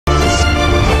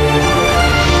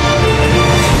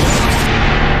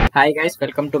Hi guys,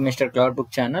 welcome to Mr. Cloudbook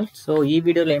channel. So ఈ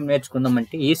వీడియోలో ఏం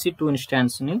నేర్చుకుందామంటే EC2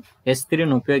 ఇన్స్టాన్స్ని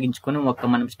S3ని ఉపయోగించుకొని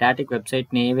మనం స్టాటిక్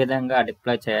వెబ్సైట్ని ఏ విధంగా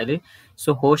డిప్లాయ్ చేయాలి, సో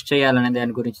హోస్ట్ చేయాలనే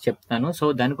దాని గురించి చెప్తాను. సో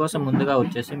దానికోసం ముందుగా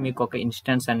వచ్చేసి మీకు ఒక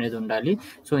ఇన్స్టాన్స్ అనేది ఉండాలి.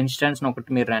 సో ఇన్స్టాన్స్ని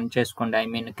ఒకటి మీరు రన్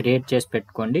చేసుకోండి, క్రియేట్ చేసి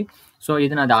పెట్టుకోండి. సో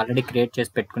ఇది నాది ఆల్రెడీ క్రియేట్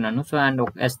చేసి పెట్టుకున్నాను. సో అండ్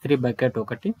ఒక S3 బకెట్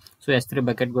ఒకటి, సో S3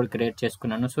 బకెట్ కూడా క్రియేట్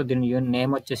చేసుకున్నాను. సో దీని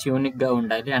నేమ్ వచ్చేసి యూనిక్గా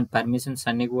ఉండాలి అండ్ పర్మిషన్స్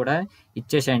అన్నీ కూడా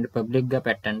ఇచ్చేసేయండి, పబ్లిక్గా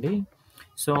పెట్టండి.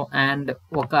 సో అండ్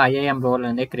ఒక IAM రోల్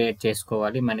అనేది క్రియేట్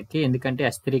చేసుకోవాలి మనకి, ఎందుకంటే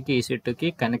S3కి EC2కి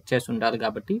కనెక్ట్ చేసి ఉండాలి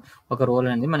కాబట్టి ఒక రోల్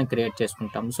అనేది మనం క్రియేట్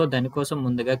చేసుకుంటాం. సో దానికోసం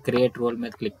ముందుగా క్రియేట్ రోల్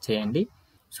మీద క్లిక్ చేయండి.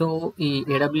 సో ఈ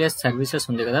AWS సర్వీసెస్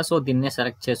ఉంది కదా, సో దీన్నే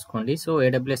సెలెక్ట్ చేసుకోండి. సో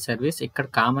AWS సర్వీస్ ఇక్కడ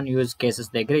కామన్ యూజ్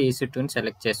కేసెస్ దగ్గర EC2ని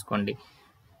సెలెక్ట్ చేసుకోండి.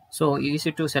 సో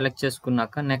EC2 సెలెక్ట్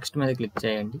చేసుకున్నాక నెక్స్ట్ మీద క్లిక్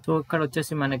చేయండి. సో ఇక్కడ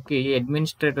వచ్చేసి మనకి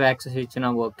అడ్మినిస్ట్రేటివ్ యాక్సెస్ ఇచ్చినా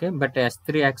ఓకే, బట్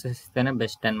S3 యాక్సెస్ ఇస్తేనే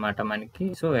బెస్ట్ అనమాట మనకి.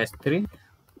 సో S3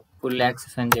 ఫుల్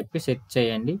యాక్సెస్ అని చెప్పి సెర్చ్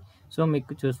చేయండి. సో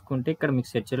మీకు చూసుకుంటే ఇక్కడ మీకు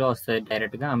సెర్చ్లో వస్తుంది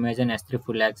డైరెక్ట్గా అమెజాన్ S3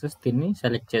 ఫుల్ యాక్సెస్, దీన్ని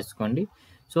సెలెక్ట్ చేసుకోండి.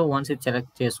 సో వన్స్ ఇది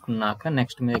సెలెక్ట్ చేసుకున్నాక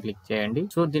నెక్స్ట్ మీద క్లిక్ చేయండి.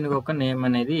 సో దీనికి ఒక నేమ్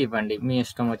అనేది ఇవ్వండి, మీ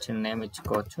ఇష్టం వచ్చిన నేమ్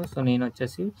ఇచ్చుకోవచ్చు. సో నేను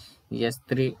వచ్చేసి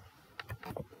S3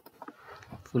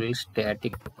 ఫుల్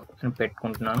స్టాటిక్ అని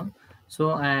పెట్టుకుంటున్నాను. సో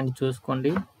అండ్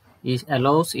చూసుకోండి, ఈ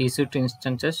allows EC2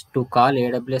 instances to call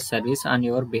AWS service on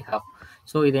your behalf.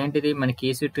 So ఇదేంటిది,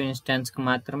 మనకి EC2 ఇన్స్టెన్స్కి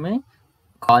మాత్రమే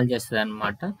కాల్ చేస్తుంది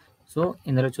అనమాట. సో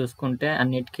ఇందులో చూసుకుంటే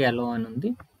అన్నిటికీ అలో అని ఉంది.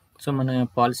 సో మన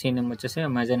పాలసీ నేమ్ వచ్చేసి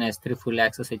అమెజాన్ S3 ఫుల్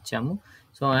యాక్సెస్ ఇచ్చాము.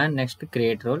 So and next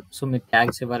create role. So మీరు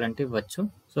ట్యాగ్స్ ఇవ్వాలంటే ఇవ్వచ్చు.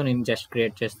 సో నేను జస్ట్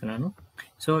క్రియేట్ చేస్తున్నాను.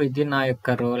 సో ఇది నా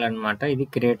యొక్క రోల్ అనమాట, ఇది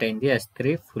క్రియేట్ అయింది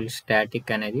S3 ఫుల్ స్టాటిక్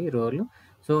అనేది రోల్.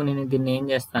 సో నేను దీన్ని ఏం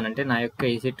చేస్తానంటే నా యొక్క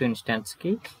EC2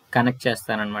 ఇన్స్టాన్స్కి కనెక్ట్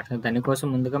చేస్తానమాట. దానికోసం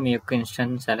ముందుగా మీ యొక్క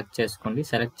ఇన్స్టాన్స్ సెలెక్ట్ చేసుకోండి.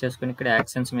 సెలెక్ట్ చేసుకుని ఇక్కడ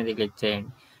యాక్షన్స్ మీద క్లిక్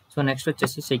చేయండి. సో నెక్స్ట్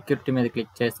వచ్చేసి సెక్యూరిటీ మీద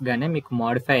క్లిక్ చేసగానే మీకు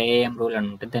మోడిఫై AAM రూల్ అని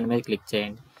ఉంటుంది, దాని మీద క్లిక్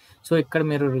చేయండి. సో ఇక్కడ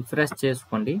మీరు రిఫ్రెష్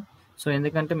చేసుకోండి. సో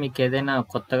ఎందుకంటే మీకు ఏదైనా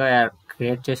కొత్తగా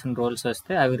క్రియేట్ చేసిన రోల్స్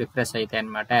వస్తే అవి రిఫ్రెష్ అవుతాయి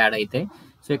అనమాట, యాడ్ అవుతాయి.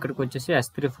 సో ఇక్కడికి వచ్చేసి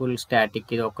S3 ఫుల్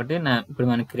స్టాటిక్ ఇది ఒకటి ఇప్పుడు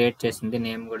మనం క్రియేట్ చేసింది,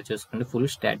 నేమ్ కూడా చూసుకోండి ఫుల్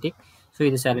స్టాటిక్. సో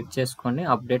ఇది సెలెక్ట్ చేసుకోండి,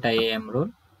 update AAM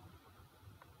rule.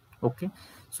 Okay.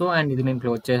 So and ఇది నేను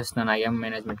క్లోజ్ చేస్తున్నాను, IAM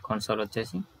మేనేజ్మెంట్ కన్సోల్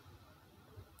వచ్చేసి.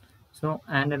 సో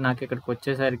అండ్ నాకు ఇక్కడికి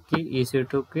వచ్చేసరికి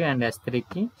EC2కి అండ్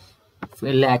S3కి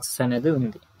ఫుల్ యాక్సెస్ అనేది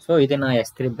ఉంది. సో ఇది నా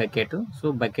S3 bucket. So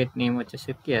bucket name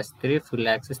వచ్చేసరికి S3 full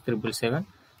access 777.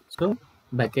 So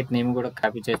bucket name కూడా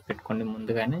కాపీ చేసి పెట్టుకోండి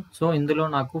ముందుగానే. సో ఇందులో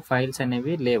నాకు ఫైల్స్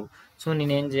అనేవి లేవు. సో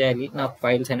నేనేం చేయాలి, నాకు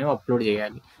ఫైల్స్ అనేవి అప్లోడ్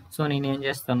చేయాలి. సో నేనేం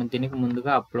చేస్తాను, దీనికి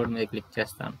ముందుగా అప్లోడ్ మీద క్లిక్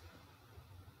చేస్తాను.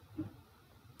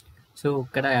 సో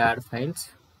ఇక్కడ యాడ్ ఫైల్స్.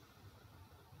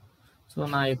 సో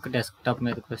నా యొక్క డెస్క్టాప్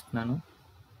మీదకి వస్తున్నాను.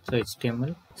 So HTML.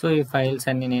 సో ఈ ఫైల్స్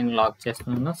అన్ని నేను లాక్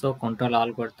చేస్తున్నాను. సో కంట్రోల్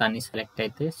ఆల్ కొడితే అన్ని సెలెక్ట్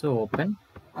అయితే so open.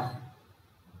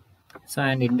 So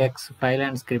and index file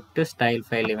and script style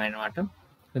file ఇవన్నమాట.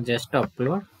 So just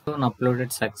upload. So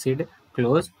uploaded succeed,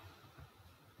 close.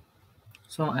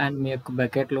 So and మీ యొక్క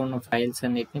బకెట్లో ఉన్న ఫైల్స్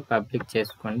అన్నిటిని పబ్లిక్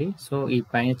చేసుకోండి. సో ఈ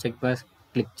పైన చెక్ బాక్స్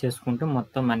క్లిక్ చేసుకుంటూ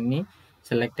మొత్తం అన్నీ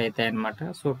సెలెక్ట్ అవుతాయి అన్నమాట.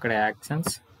 సో ఇక్కడ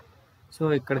యాక్షన్స్. సో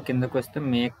ఇక్కడ కిందకు వస్తే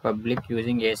మేక్ పబ్లిక్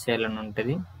యూజింగ్ ACL అని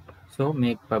ఉంటుంది. So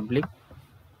make public.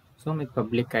 సో మీకు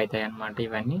పబ్లిక్ అవుతాయి అన్నమాట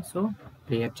ఇవన్నీ. సో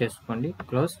క్లియర్ చేసుకోండి,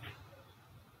 క్లోజ్.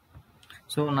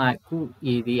 సో నాకు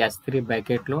ఇది S3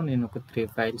 బకెట్లో నేను ఒక 3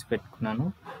 ఫైల్స్ పెట్టుకున్నాను.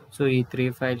 సో ఈ 3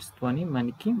 ఫైల్స్తోని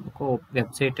మనకి ఒక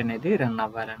వెబ్సైట్ అనేది రన్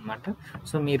అవ్వాలన్నమాట.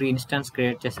 సో మీరు ఇన్స్టాన్స్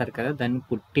క్రియేట్ చేశారు కదా, దాన్ని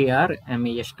పుట్టి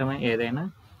మీ ఇష్టమే ఏదైనా.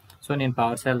 సో నేను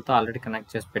పవర్ సెల్తో ఆల్రెడీ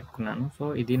కనెక్ట్ చేసి పెట్టుకున్నాను.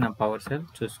 సో ఇది నా పవర్ సెల్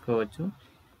చూసుకోవచ్చు.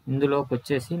 ఇందులోకి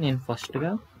వచ్చేసి నేను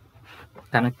ఫస్ట్గా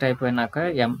కనెక్ట్ అయిపోయినాక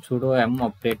sudo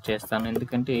అప్డేట్ చేస్తాను,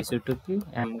 ఎందుకంటే EC2కి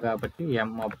M కాబట్టి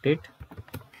update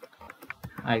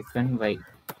 -y.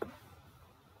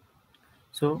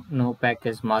 So no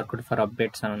package marked for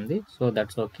updates అని ఉంది. So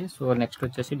that's okay. So next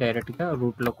వచ్చేసి డైరెక్ట్గా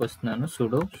రూట్లోకి వస్తున్నాను.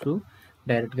 sudo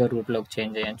డైరెక్ట్గా రూట్లోకి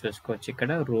చేంజ్ అయ్యాను చూసుకోవచ్చు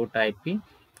ఇక్కడ రూట్ IP.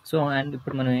 సో అండ్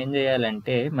ఇప్పుడు మనం ఏం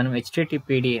చేయాలంటే మనం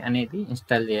HTTPD అనేది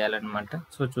ఇన్స్టాల్ చేయాలన్నమాట.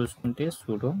 సో చూసుకుంటే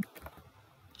sudo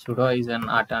ఈజ్ అన్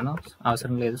ఆటానో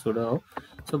అవసరం లేదు sudo.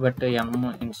 So but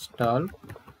install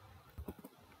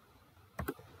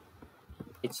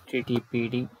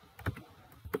HTTPD.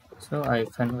 So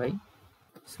 -y.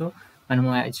 So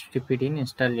మనము HTTPDని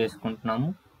ఇన్స్టాల్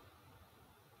చేసుకుంటున్నాము.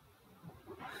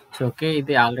 సో ఓకే,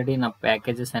 ఇది ఆల్రెడీ నా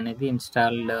ప్యాకేజెస్ అనేది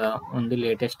ఇన్స్టాల్డ్ ఉంది,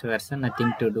 latest version,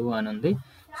 nothing to do అని ఉంది.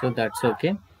 So that's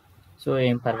okay. సో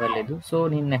ఏం పర్వాలేదు. సో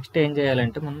నేను నెక్స్ట్ ఏం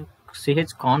చేయాలంటే మనం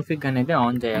config అనేది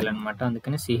ఆన్ చేయాలన్నమాట,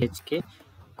 అందుకని chk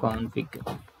config.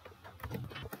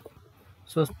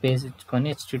 సో స్పేస్ ఇచ్చుకొని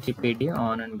httpd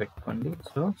ఆన్ అని పెట్టుకోండి.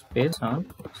 So space on,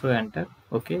 so enter.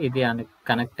 Okay, ఇది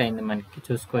కనెక్ట్ అయింది. మనకి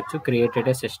చూసుకోవచ్చు క్రియేటెడ్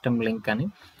ఏ సిస్టమ్ లింక్ అని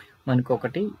మనకు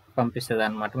ఒకటి పంపిస్తుంది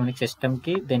అనమాట. మనకి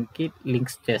సిస్టమ్కి దీనికి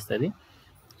లింక్స్ చేస్తుంది.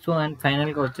 సో అండ్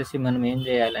ఫైనల్గా వచ్చేసి మనం ఏం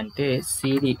చేయాలంటే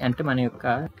సిడి అంటే మన యొక్క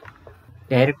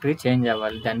డైరెక్టరీ చేంజ్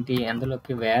అవ్వాలి. దానికి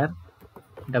అందులోకి వేర్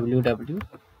www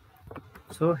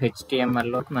సో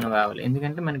HTMLలోకి మనం రావాలి.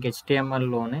 ఎందుకంటే మనకి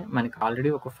HTMLలోనే మనకి ఆల్రెడీ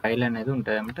ఒక ఫైల్ అనేది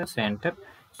ఉంటుంది అనమాట సెంటర్.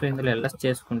 సో ఇందులో ls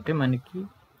చేసుకుంటే మనకి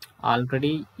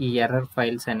ఆల్రెడీ ఈ ఎర్రర్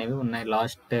ఫైల్స్ అనేవి ఉన్నాయి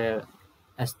లాస్ట్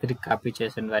S3 కాపీ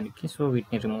చేసిన దానికి. సో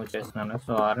వీటిని రిమూవ్ చేస్తున్నాను.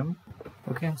 So rm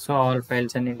okay. So all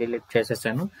files అన్ని డిలీట్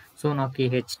చేసేసాను. సో నాకు ఈ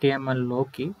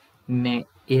HTMLలోకి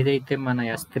ఏదైతే మన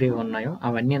S3 ఉన్నాయో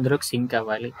అవన్నీ అందులోకి సింక్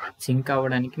అవ్వాలి. సింక్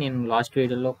అవ్వడానికి నేను లాస్ట్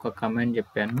వీడియోలో ఒక కమాండ్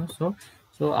చెప్పాను.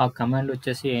 సో ఆ కమాండ్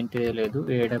వచ్చేసి ఏంటిది లేదు,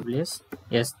 AWS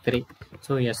S3.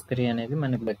 సో S3 అనేది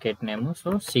మన bucket name. So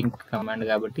sync command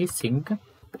కాబట్టి సింక్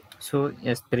సో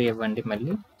S3 ఇవ్వండి.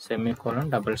 మళ్ళీ సెమీకోలన్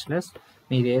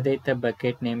 // మీరు ఏదైతే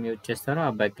బకెట్ నేమ్ యూజ్ చేస్తారో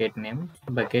ఆ బకెట్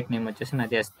నేమ్ వచ్చేసి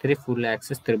నాది S3 ఫుల్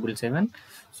యాక్సెస్ 777.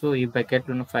 సో ఈ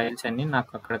బకెట్లో ఉన్న ఫైల్స్ అన్నీ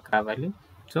నాకు అక్కడ కావాలి.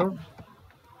 సో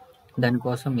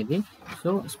దానికోసం ఇది సో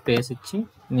స్పేస్ ఇచ్చి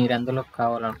మీరు అందులో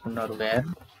కావాలనుకున్నారు వేర్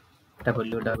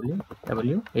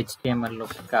www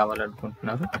HTMLలోకి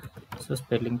కావాలనుకుంటున్నారు. సో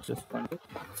స్పెల్లింగ్ చూసుకోండి.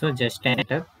 So just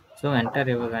enter. So enter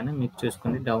ఇవ్వగానే మీకు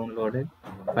చూసుకోండి downloaded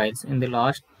files. In the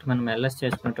last మనం ls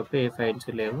చేసుకునేటప్పుడు ఏ ఫైల్స్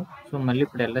లేవు. సో మళ్ళీ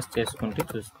ఇప్పుడు ls చేసుకుంటే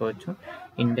చూసుకోవచ్చు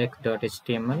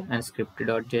index.html and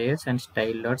script.js and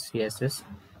style.css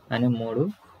అని 3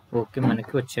 ఓకే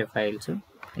మనకి వచ్చే ఫైల్స్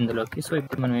ఇందులోకి. సో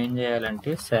ఇప్పుడు మనం ఏం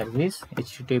చేయాలంటే సర్వీస్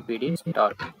httpd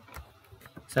స్టార్ట్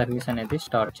సర్వీస్ అనేది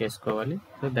స్టార్ట్ చేసుకోవాలి.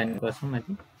 సో దానికోసం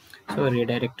అది so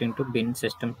redirecting to bin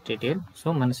system detail. So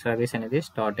మన సర్వీస్ అనేది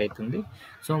స్టార్ట్ అవుతుంది.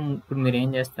 సో ఇప్పుడు మీరు ఏం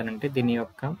చేస్తారంటే దీని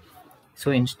యొక్క సో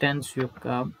ఇన్స్టాన్స్ యొక్క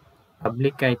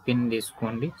పబ్లిక్ ఐపీని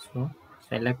తీసుకోండి. So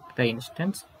select the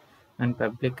instance and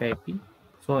public IP.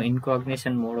 So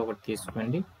ఇన్కాగ్నిషన్ mode ఒకటి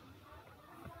తీసుకోండి.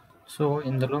 సో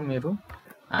ఇందులో మీరు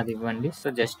అది ఇవ్వండి. So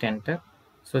just enter.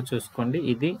 సో చూసుకోండి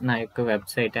ఇది నా యొక్క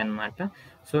వెబ్సైట్ అనమాట.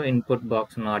 సో ఇన్పుట్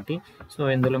బాక్స్ నాటి. సో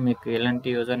ఇందులో మీకు ఎలాంటి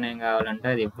యూజర్ నేమ్ కావాలంటే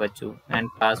అది ఇవ్వచ్చు. అండ్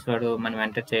పాస్వర్డ్ మనం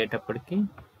ఎంటర్ చేసేటప్పటికి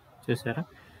చూసారా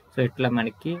సో ఇట్లా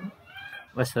మనకి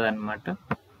వస్తుంది అనమాట.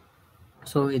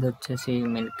 సో ఇది వచ్చేసి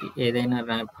మనకి ఏదైనా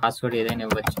పాస్వర్డ్ ఏదైనా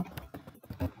ఇవ్వచ్చు.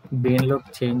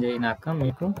 దీనిలోకి చేంజ్ అయినాక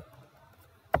మీకు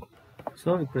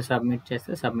సో ఇప్పుడు సబ్మిట్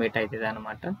చేస్తే సబ్మిట్ అవుతుంది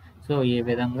అనమాట. సో ఈ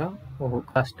విధంగా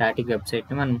ఒక స్టాటిక్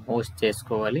వెబ్సైట్ని మనం హోస్ట్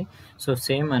చేసుకోవాలి. సో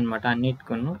సేమ్ అనమాట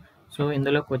అన్నిటికన్నా. సో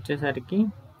ఇందులోకి వచ్చేసరికి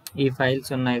ఈ ఫైల్స్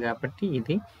ఉన్నాయి కాబట్టి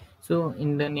ఇది సో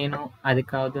ఇందులో నేను అది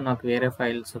కాదు నాకు వేరే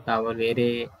ఫైల్స్ కావాలి వేరే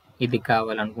ఇది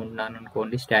కావాలనుకుంటున్నాను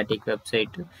అనుకోండి స్టాటిక్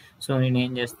వెబ్సైట్. సో నేను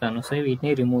ఏం చేస్తాను సో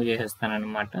వీటిని రిమూవ్ చేసేస్తాను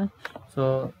అనమాట. సో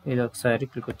ఇది ఒకసారి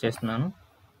క్లిక్ వచ్చేస్తున్నాను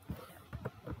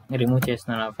రిమూవ్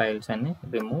చేస్తున్నాను ఆ ఫైల్స్ అన్ని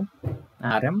remove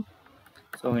rm.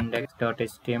 So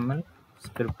index.html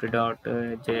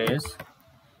script.js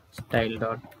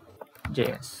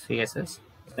style.js css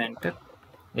center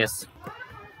yes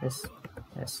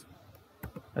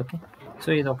okay. So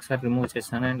ఇది ఒకసారి రిమూవ్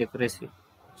చేస్తాను అండ్ రిఫ్రెష్.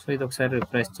 సో ఇది ఒకసారి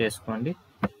రిఫ్రెష్ చేసుకోండి.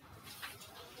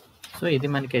 సో ఇది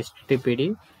మనకి httpd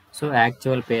సో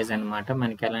యాక్చువల్ పేజ్ అనమాట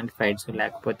మనకి ఎలాంటి ఫైల్స్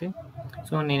లేకపోతే.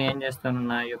 సో నేను ఏం చేస్తాను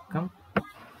నా యొక్క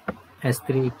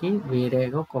S3కి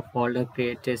వేరేగా ఒక ఫోల్డర్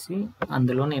క్రియేట్ చేసి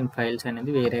అందులో నేను ఫైల్స్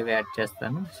అనేది వేరేవి యాడ్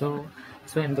చేస్తాను.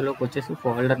 సో ఇందులోకి వచ్చేసి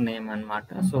ఫోల్డర్ నేమ్ అనమాట.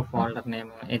 సో ఫోల్డర్ నేమ్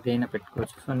ఏదైనా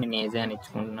పెట్టుకోవచ్చు. సో నేను ఏజే అని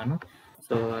ఇచ్చుకుంటున్నాను.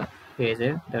 So ఏజే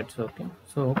that's okay.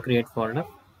 So create folder.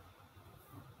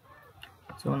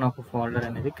 So నాకు ఫోల్డర్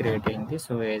అనేది క్రియేట్ అయింది.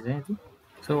 సో ఏజే అది.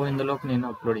 సో ఇందులోకి నేను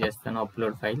అప్లోడ్ చేస్తాను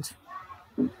అప్లోడ్ ఫైల్స్.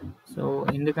 సో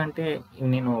ఎందుకంటే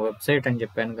నేను వెబ్సైట్ అని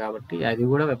చెప్పాను కాబట్టి అది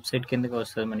కూడా వెబ్సైట్ కిందకి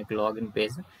వస్తుంది మనకి లాగిన్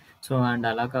పేజ్. సో అండ్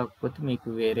అలా కాకపోతే మీకు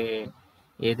వేరే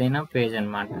ఏదైనా పేజ్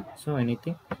అనమాట. So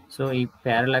anything. సో ఈ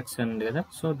పారాలాక్స్ ఉంది కదా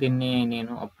సో దీన్ని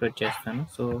నేను అప్లోడ్ చేస్తాను.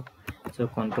 So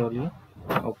control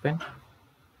open.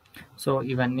 సో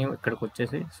ఇవన్నీ ఇక్కడికి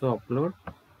వచ్చేసి సో అప్లోడ్.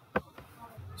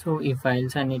 సో ఈ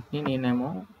ఫైల్స్ అన్నిటిని నేనేమో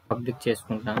పబ్లిక్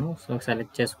చేసుకుంటాను. సో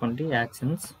సెలెక్ట్ చేసుకోండి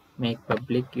actions make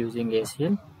public using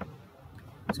ACL.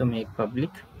 So make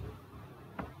public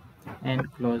and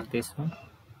close this one.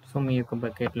 So మీ యొక్క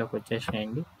బకెట్లోకి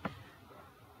వచ్చేసేయండి.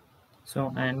 So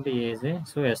and ఏజే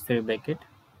so S3 bucket.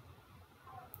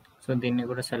 So దీన్ని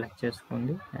కూడా సెలెక్ట్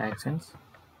చేసుకోండి యాక్షన్స్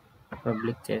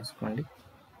పబ్లిక్ చేసుకోండి.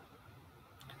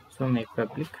 So make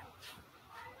public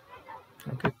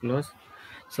okay close.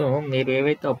 So మీరు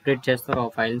ఏవైతే అప్డేట్ చేస్తారో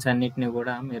ఆ ఫైల్స్ అన్నిటిని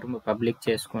కూడా మీరు పబ్లిక్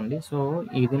చేసుకోండి. సో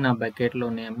ఇది నా బకెట్లో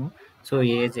నేమ్. సో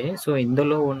ఏజే. సో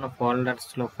ఇందులో ఉన్న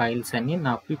ఫోల్డర్స్లో ఫైల్స్ అన్ని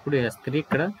నాకు ఇప్పుడు S3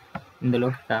 ఇక్కడ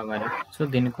ఇందులోకి కావాలి. సో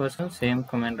దీనికోసం సేమ్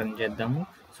కమాండ్ రన్ చేద్దాము.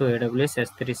 సో AWS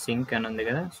S3 సింక్ అని ఉంది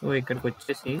కదా, సో ఇక్కడికి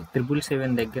వచ్చేసి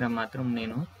 777 దగ్గర మాత్రం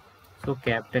నేను సో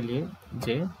క్యాపిటల్ AJ,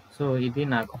 సో ఇది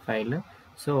నాకు ఫైల్.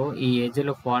 సో ఈ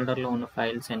ఏజీలో ఫోల్డర్లో ఉన్న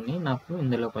ఫైల్స్ అన్నీ నాకు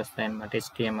ఇందులోకి వస్తాయి అన్నమాట,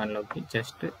 HTMLలోకి.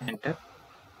 Just enter.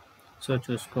 సో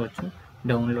చూసుకోవచ్చు,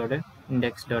 డౌన్లోడెడ్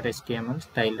index.html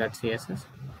style.css.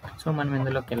 సో మనం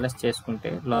ఇందులోకి LS చేసుకుంటే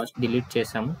లాస్ట్ డిలీట్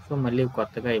చేసాము. సో మళ్ళీ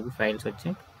కొత్తగా ఇవి ఫైల్స్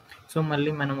వచ్చాయి. సో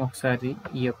మళ్ళీ మనం ఒకసారి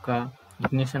ఈ యొక్క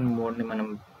ఇగ్నిషన్ మోడ్ని మనం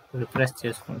రిఫ్రెష్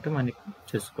చేసుకుంటే మనకి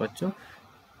చూసుకోవచ్చు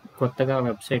కొత్తగా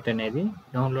వెబ్సైట్ అనేది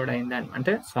డౌన్లోడ్ అయింది,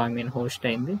 అంటే హోస్ట్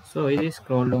అయింది. సో ఇది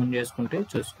స్క్రోల్ డౌన్ చేసుకుంటే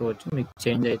చూసుకోవచ్చు మీకు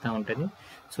చేంజ్ అవుతూ ఉంటుంది.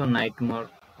 సో నైట్ మోడ్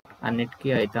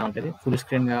అన్నిటికీ అవుతూ ఉంటుంది. ఫుల్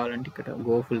స్క్రీన్ కావాలంటే ఇక్కడ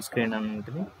గో ఫుల్ స్క్రీన్ అని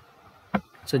ఉంటుంది.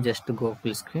 So just go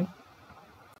full screen.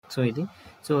 So ఇది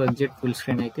సో ఎగ్జిట్ ఫుల్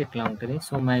స్క్రీన్ అయితే ఇట్లా ఉంటుంది.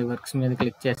 సో మై వర్క్స్ మీద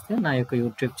క్లిక్ చేస్తే నా యొక్క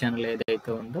యూట్యూబ్ ఛానల్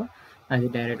ఏదైతే ఉందో అది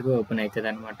డైరెక్ట్గా ఓపెన్ అవుతుంది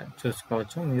అనమాట,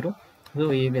 చూసుకోవచ్చు మీరు. సో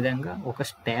ఈ విధంగా ఒక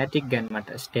స్టాటిక్ అనమాట,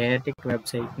 స్టాటిక్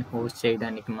వెబ్సైట్ని హోస్ట్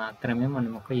చేయడానికి మాత్రమే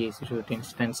మనం ఒక EC2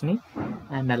 ఇన్స్టెన్స్ని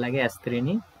అండ్ అలాగే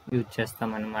S3ని యూజ్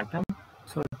చేస్తామన్నమాట.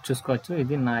 సో చూసుకోవచ్చు,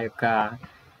 ఇది నా యొక్క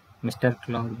మిస్టర్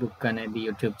క్లౌడ్ బుక్ అనేది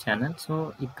యూట్యూబ్ ఛానల్. సో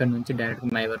ఇక్కడ నుంచి డైరెక్ట్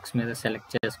మై వర్క్స్ మీద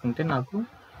సెలెక్ట్ చేసుకుంటే నాకు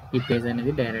ఈ పేజ్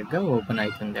అనేది డైరెక్ట్గా ఓపెన్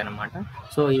అవుతుంది అనమాట.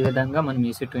 సో ఈ విధంగా మనం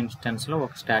EC2 ఇన్స్టెన్స్లో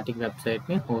ఒక స్టాటిక్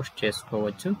వెబ్సైట్ని హోస్ట్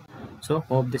చేసుకోవచ్చు. సో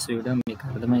హోప్ దిస్ వీడియో మీకు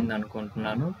అర్థమైంది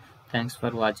అనుకుంటున్నాను. Thanks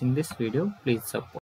for watching this video. Please support.